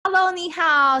Hello，你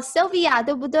好，Sylvia，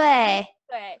对不对？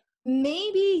对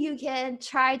，Maybe you can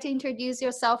try to introduce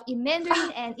yourself in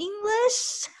Mandarin and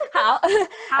English. 好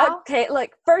好，okay,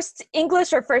 look, first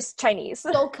English or first Chinese?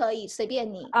 都可以，随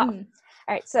便你。Oh, all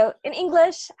right. So in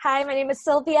English, hi, my name is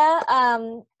Sylvia.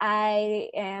 I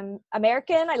am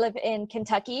American. I live in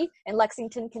Kentucky, in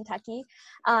Lexington, Kentucky.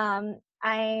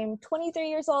 I'm 23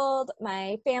 years old.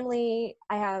 My family,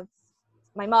 I have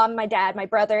my mom, my dad, my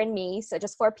brother, and me. So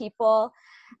just four people.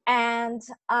 And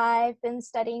I've been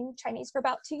studying Chinese for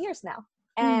about 2 years now.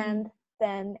 And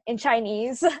then in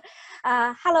Chinese,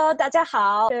 Hello, 大家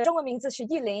好，中文名字是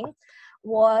玉玲，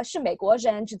我是美国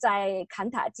人，住在坎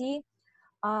塔基。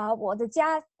我的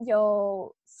家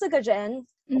有4个人，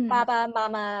我爸爸妈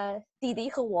妈、弟弟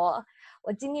和我。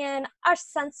我今年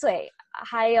23岁，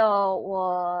还有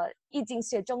我已经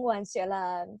学中文学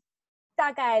了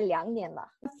大概2年了。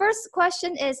First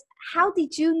question is, how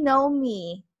did you know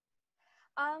me?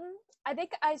 I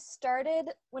think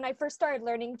when I first started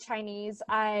learning Chinese,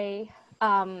 I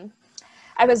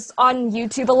was on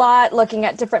YouTube a lot looking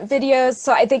at different videos.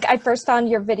 So I think I first found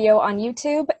your video on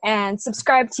YouTube and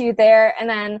subscribed to you there. And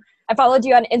then I followed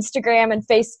you on Instagram and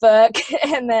Facebook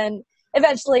and then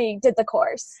eventually did the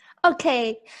course.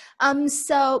 Okay,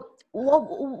 so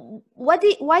why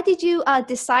did you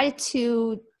decide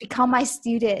to become my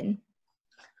student?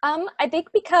 I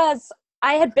think because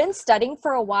I had been studying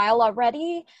for a while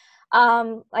already.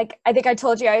 Like I think I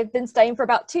told you, I've been studying for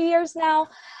about 2 years now.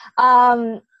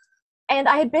 And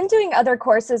I had been doing other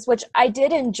courses, which I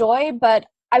did enjoy, but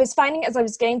I was finding as I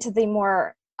was getting to the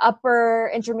more upper,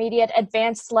 intermediate,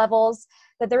 advanced levels,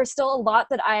 that there was still a lot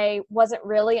that I wasn't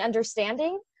really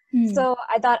understanding. So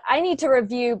I thought I need to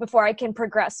review before I can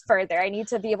progress further. I need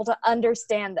to be able to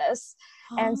understand this.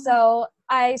 And so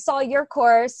I saw your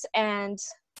course, and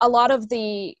a lot of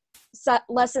the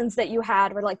lessons that you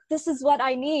had were like, this is what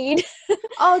I need.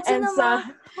 And so,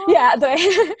 yeah, 对，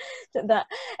真的.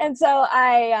 And so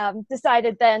I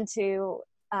decided then to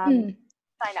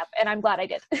sign up, and I'm glad I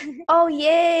did. Oh,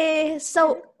 yay.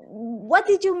 So what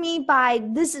did you mean by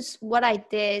this is what I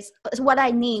did, what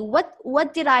I need?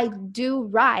 What did I do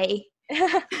right?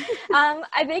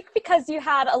 I think because you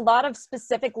had a lot of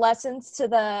specific lessons to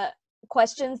the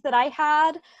questions that I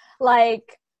had,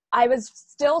 like I was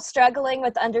still struggling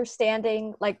with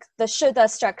understanding like the 是的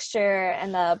structure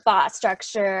and the 把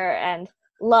structure and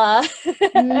了.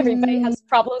 Everybody has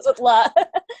problems with 了.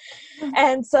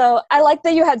 And so I like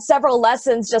that you had several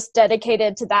lessons just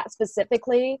dedicated to that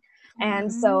specifically.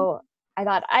 And so I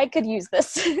thought I could use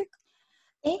this.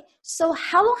 So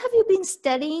how long have you been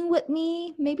studying with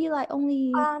me? Maybe like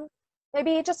only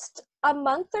maybe just a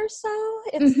month or so.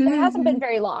 It hasn't been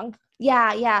very long.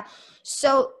 Yeah.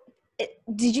 So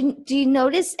do you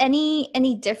notice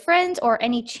any difference or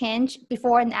any change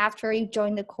before and after you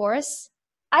joined the course?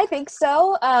 I think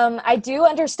so. I do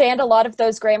understand a lot of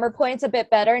those grammar points a bit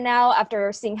better now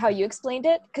after seeing how you explained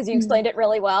it, because you explained it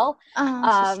really well.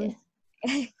 谢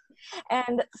谢。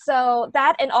 And so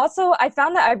that, and also I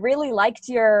found that I really liked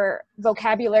your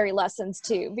vocabulary lessons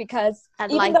too, because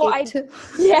even though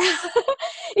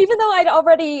I'd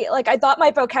already, like, I thought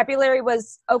my vocabulary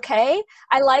was okay,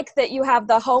 I like that you have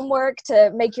the homework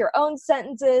to make your own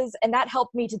sentences, and that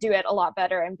helped me to do it a lot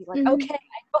better and be like, okay,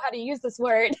 I know how to use this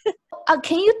word.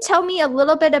 Can you tell me a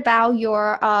little bit about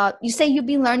your, you say you've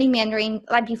been learning Mandarin,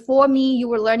 like before me, you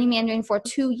were learning Mandarin for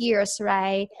 2 years,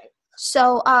 right?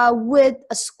 So with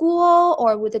a school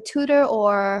or with a tutor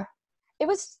or? It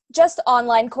was just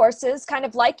online courses, kind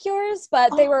of like yours, but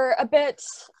they were a bit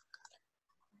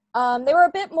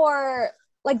more,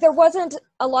 like there wasn't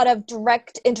a lot of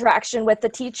direct interaction with the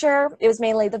teacher. It was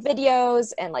mainly the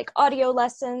videos and like audio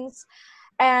lessons.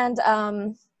 And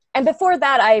before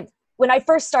that, when I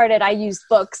first started, I used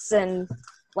books and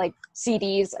like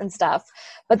CDs and stuff.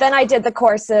 But then I did the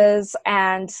courses,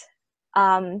 and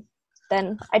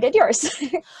then I did yours.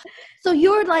 So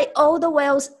you're like all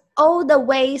the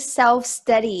way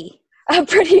self-study.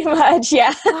 Pretty much,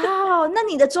 yeah. Wow, 那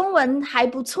你的中文还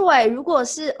不错哎，如果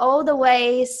是 all the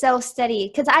way self-study,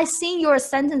 because I seen your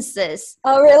sentences.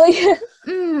 Oh, really?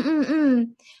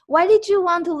 Why did you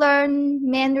want to learn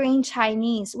Mandarin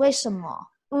Chinese? 为什么?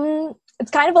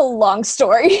 It's kind of a long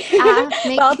story.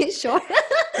 Make it short.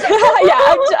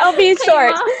 Yeah, I'll be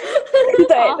short.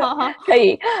 对，可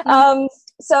以。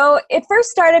So it first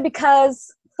started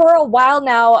because for a while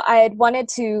now, I had wanted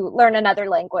to learn another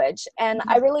language, and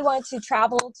I really wanted to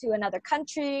travel to another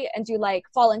country and do like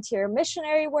volunteer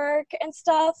missionary work and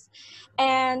stuff.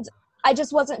 And I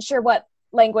just wasn't sure what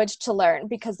language to learn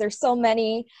because there's so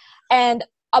many. And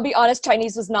I'll be honest,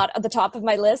 Chinese was not at the top of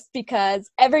my list because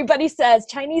everybody says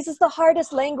Chinese is the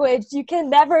hardest language. You can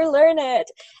never learn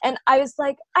it. And I was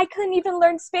like, I couldn't even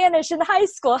learn Spanish in high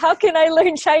school. How can I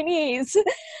learn Chinese?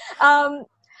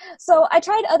 So I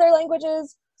tried other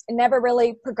languages, never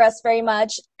really progressed very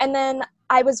much. And then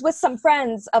I was with some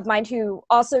friends of mine who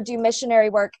also do missionary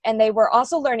work, and they were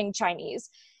also learning Chinese.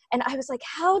 And I was like,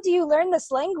 how do you learn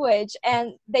this language?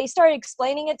 And they started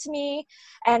explaining it to me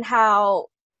and how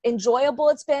enjoyable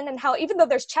it's been, and how even though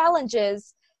there's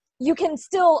challenges, you can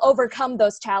still overcome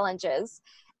those challenges.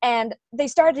 And they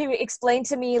started to explain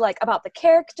to me like about the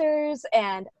characters,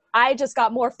 and I just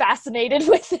got more fascinated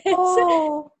with it.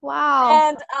 Oh, wow.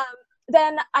 And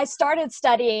then I started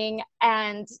studying,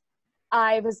 and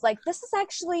I was like, this is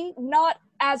actually not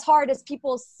as hard as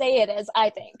people say it is, I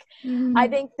think. I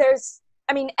think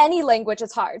any language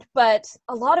is hard, but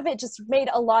a lot of it just made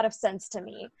a lot of sense to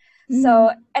me.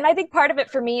 So, and I think part of it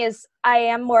for me is I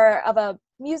am more of a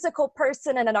musical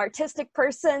person and an artistic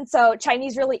person. So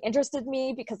Chinese really interested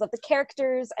me because of the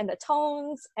characters and the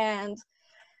tones. And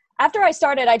after I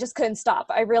started, I just couldn't stop.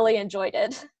 I really enjoyed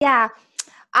it. Yeah.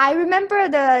 I remember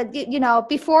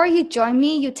before you joined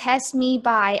me, you test me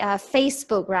by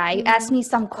Facebook, right? You asked me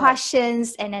some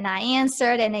questions, and then I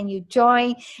answered, and then you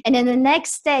joined. And then the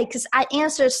next day, because I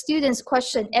answer students'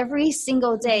 question every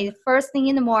single day, first thing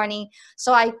in the morning.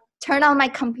 So I turned on my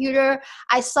computer.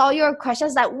 I saw your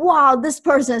questions, like, wow, this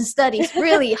person studies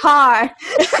really hard.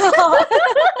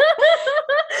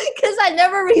 Because I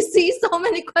never received so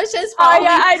many questions from you.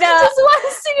 I know. Just want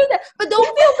to see that. But don't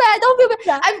feel bad. Don't feel bad.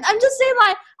 Yeah. I'm just saying,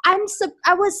 like,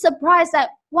 I was surprised that,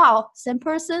 wow, same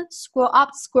person, scroll up,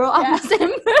 yeah.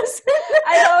 Same person.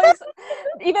 I always,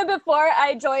 even before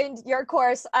I joined your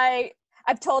course,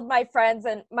 I've told my friends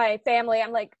and my family,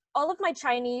 I'm like, all of my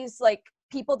Chinese, like,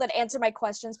 people that answer my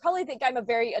questions probably think I'm a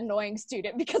very annoying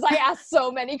student because I ask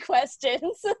so many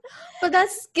questions. But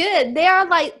that's good. They are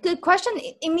like good question.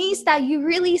 It means that you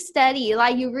really study,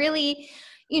 like you really,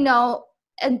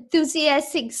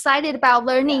 enthusiastic, excited about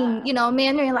learning,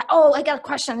 Mandarin. Like, oh, I got a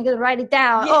question, I gotta write it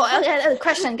down. Yeah. Oh, I got a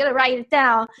question, I gotta write it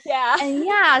down. Yeah.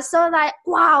 And so like,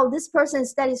 wow, this person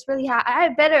studies really hard. I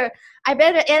better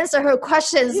answer her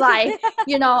questions, like,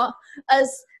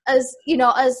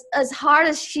 as hard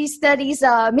as she studies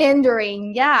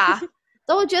Mandarin, yeah.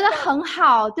 所以我觉得很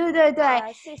好，对对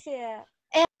对。谢谢。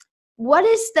And what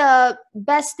is the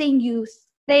best thing you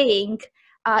think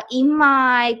in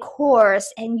my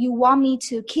course, and you want me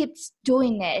to keep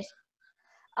doing it?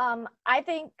 I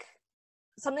think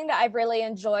something that I've really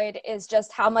enjoyed is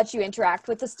just how much you interact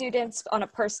with the students on a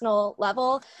personal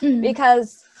level,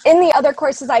 because in the other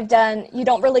courses I've done, you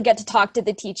don't really get to talk to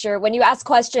the teacher. When you ask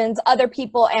questions, other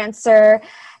people answer,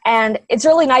 and it's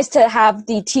really nice to have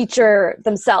the teacher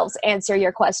themselves answer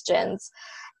your questions.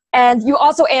 And you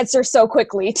also answer so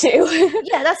quickly too.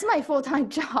 Yeah, that's my full-time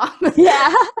job.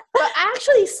 Yeah. But I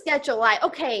actually schedule like,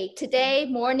 okay, today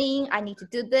morning I need to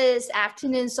do this,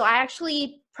 afternoon. So I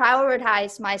actually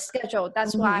prioritize my schedule.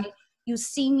 That's why you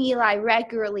see me like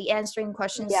regularly answering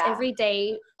questions every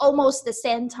day, almost the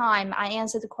same time I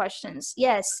answer the questions.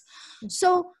 Yes.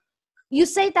 So you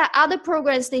say that other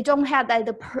programs, they don't have that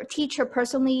the teacher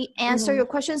personally answer your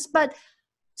questions, but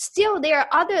still there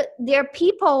are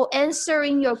people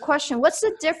answering your question. What's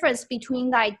the difference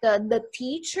between like the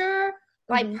teacher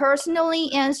like personally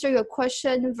answer your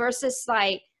question versus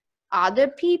like other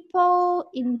people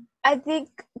in? I think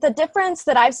the difference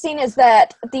that I've seen is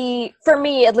that for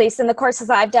me at least in the courses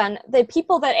I've done, the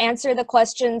people that answer the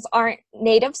questions aren't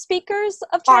native speakers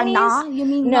of Chinese. Are not? You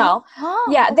mean no? Oh.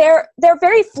 Yeah, they're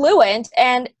very fluent,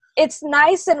 and it's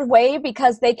nice in a way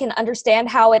because they can understand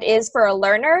how it is for a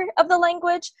learner of the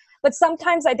language. But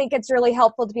sometimes I think it's really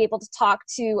helpful to be able to talk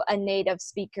to a native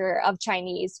speaker of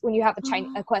Chinese when you have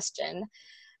a question.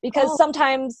 Because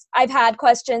sometimes I've had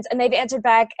questions and they've answered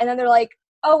back and then they're like,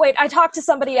 oh, wait, I talked to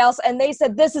somebody else and they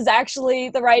said this is actually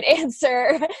the right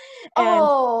answer.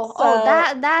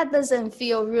 That doesn't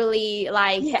feel really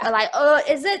like,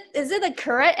 is it the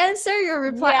correct answer? Your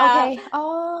reply? Yeah. Okay.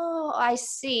 Oh, I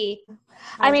see.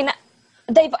 I mean,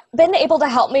 they've been able to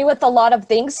help me with a lot of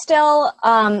things still,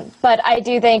 but I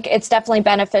do think it's definitely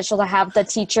beneficial to have the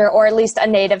teacher or at least a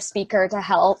native speaker to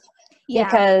help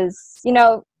because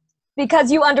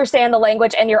you understand the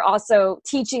language and you're also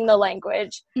teaching the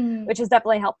language, which is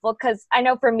definitely helpful. Because I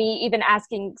know for me, even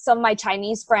asking some of my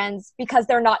Chinese friends, because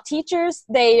they're not teachers,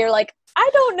 they are like, I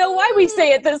don't know why we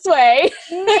say it this way.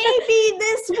 Maybe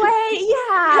this way.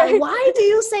 Yeah. Why do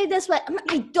you say this way?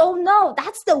 I don't know.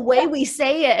 That's the way we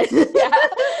say it.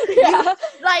 Yeah.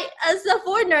 Like as a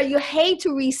foreigner, you hate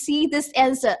to receive this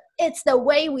answer. It's the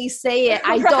way we say it.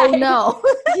 I don't know.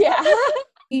 Yeah.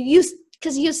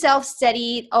 because you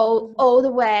self-studied all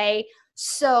the way.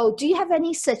 So do you have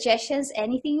any suggestions,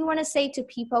 anything you want to say to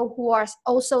people who are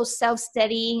also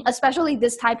self-studying, especially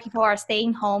this time people are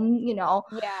staying home, Yeah.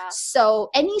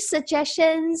 So any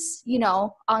suggestions,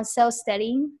 on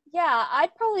self-studying? Yeah,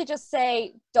 I'd probably just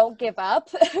say don't give up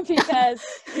because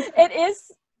it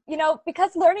is,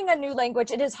 because learning a new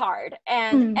language, it is hard,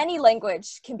 and any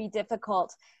language can be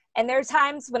difficult. And there are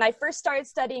times when I first started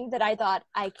studying that I thought,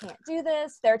 I can't do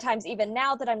this. There are times even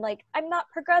now that I'm like, I'm not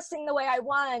progressing the way I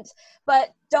want, but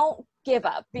don't give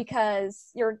up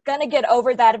because you're going to get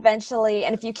over that eventually.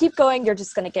 And if you keep going, you're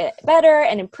just going to get better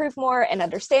and improve more and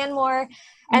understand more.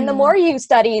 And the more you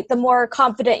study, the more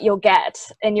confident you'll get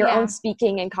in your own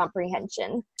speaking and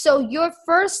comprehension. So your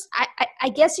first, I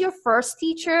guess your first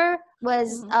teacher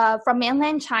was from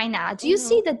mainland China. Do you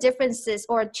see the differences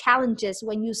or challenges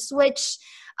when you switch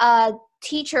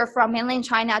teacher from mainland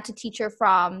China to teacher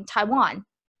from Taiwan?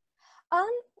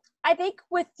 I think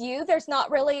with you, there's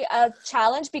not really a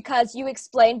challenge because you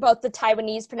explain both the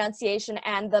Taiwanese pronunciation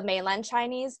and the mainland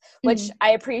Chinese, which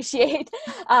I appreciate.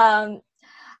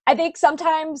 I think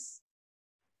sometimes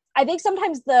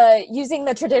the using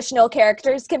the traditional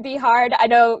characters can be hard. I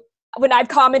know when I've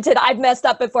commented, I've messed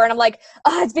up before, and I'm like,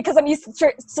 oh, it's because I'm used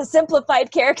to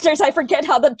simplified characters. I forget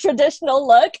how the traditional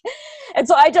look. And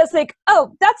so I just think,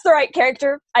 oh, that's the right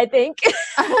character, I think.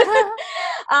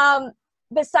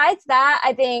 Besides that,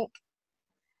 I think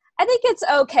it's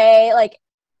okay. Like,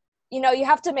 you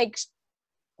have to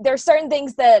there's certain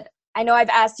things that I know I've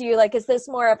asked you, like, is this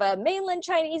more of a mainland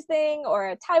Chinese thing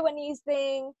or a Taiwanese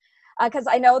thing? Because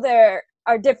I know there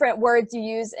are different words you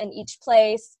use in each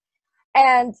place.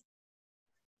 And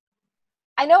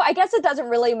I guess it doesn't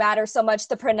really matter so much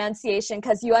the pronunciation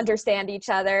because you understand each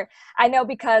other. I know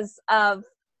because of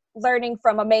learning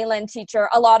from a mainland teacher,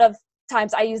 a lot of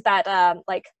times I use that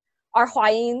like R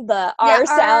huayin, the R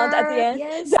sound at the end.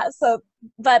 Yes. Yeah, so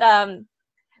but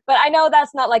I know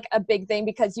that's not like a big thing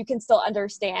because you can still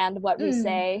understand what we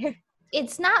say.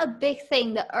 It's not a big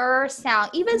thing, the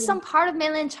sound. Even some part of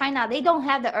mainland China, they don't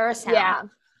have the sound. Yeah.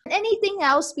 Anything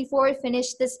else before we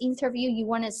finish this interview you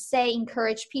want to say,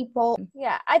 encourage people?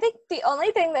 Yeah, I think the only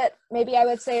thing that maybe I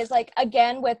would say is, like,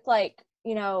 again, with like,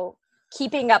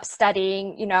 keeping up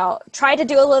studying, try to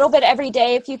do a little bit every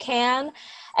day if you can.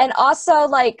 And also,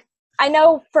 like, I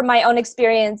know from my own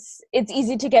experience, it's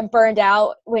easy to get burned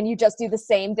out when you just do the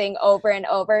same thing over and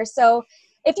over. So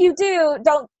if you do,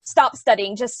 don't stop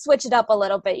studying, just switch it up a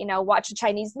little bit, watch a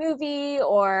Chinese movie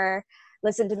or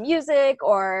listen to music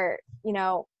or,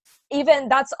 even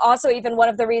that's also even one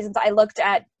of the reasons I looked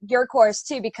at your course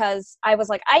too, because I was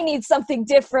like, I need something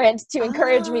different to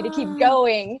encourage me to keep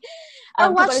going.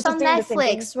 Or watch some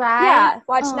Netflix, right? Yeah,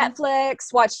 watch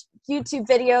Netflix, watch YouTube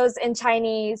videos in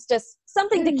Chinese, just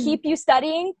something to keep you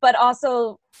studying, but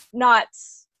also not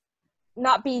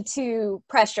be too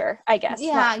pressure, I guess.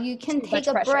 Yeah, you can take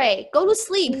a break, go to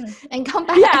sleep and come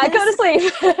back. Yeah, go to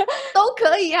sleep. 都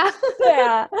可以啊。对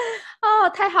啊。哦，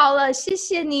太好了，谢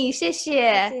谢你，谢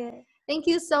谢。谢谢。Thank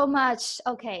you so much.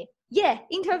 Okay, yeah,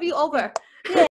 interview over.